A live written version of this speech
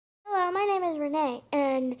Renee,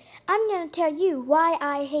 and I'm going to tell you why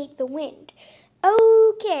I hate the wind.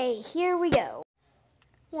 Okay, here we go.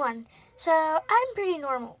 1. So, I'm pretty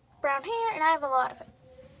normal. Brown hair, and I have a lot of it.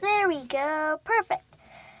 There we go. Perfect.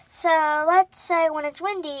 So, let's say when it's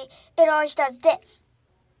windy, it always does this.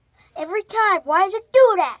 Every time. Why does it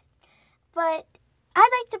do that? But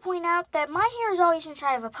I'd like to point out that my hair is always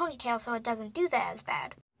inside of a ponytail, so it doesn't do that as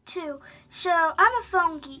bad. 2. So, I'm a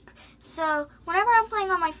phone geek. So, whenever I'm playing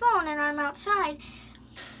on my phone and I'm outside,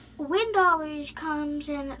 wind always comes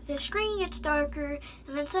and the screen gets darker,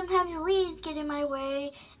 and then sometimes the leaves get in my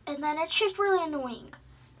way, and then it's just really annoying.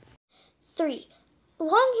 3.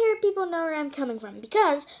 Long-haired people know where I'm coming from,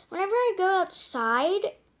 because whenever I go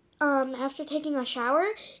outside, after taking a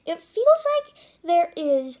shower, it feels like there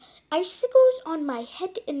is icicles on my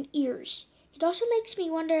head and ears. It also makes me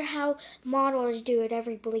wonder how models do it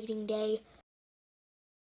every bleeding day.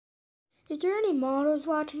 Is there any models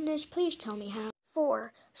watching this? Please tell me how.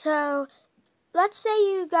 4. So, let's say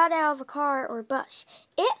you got out of a car or bus.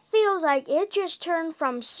 It feels like it just turned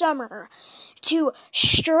from summer to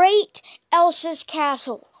straight Elsa's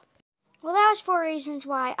castle. Well, that was 4 reasons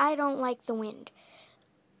why I don't like the wind.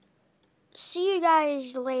 See you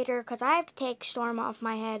guys later, because I have to take storm off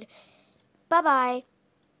my head. Bye-bye.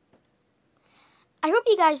 I hope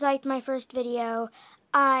you guys liked my first video.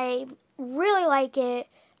 I really like it.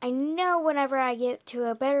 I know whenever I get to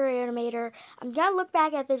a better animator, I'm going to look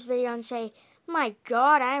back at this video and say, my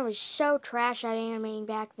God, I was so trash at animating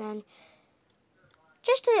back then.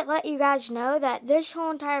 Just to let you guys know that this whole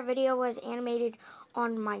entire video was animated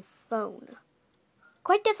on my phone.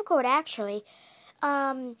 Quite difficult, actually.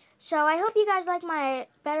 So I hope you guys like my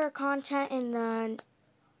better content in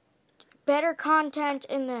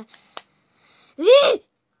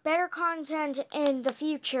the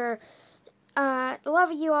future.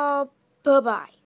 Love you all. Bye-bye.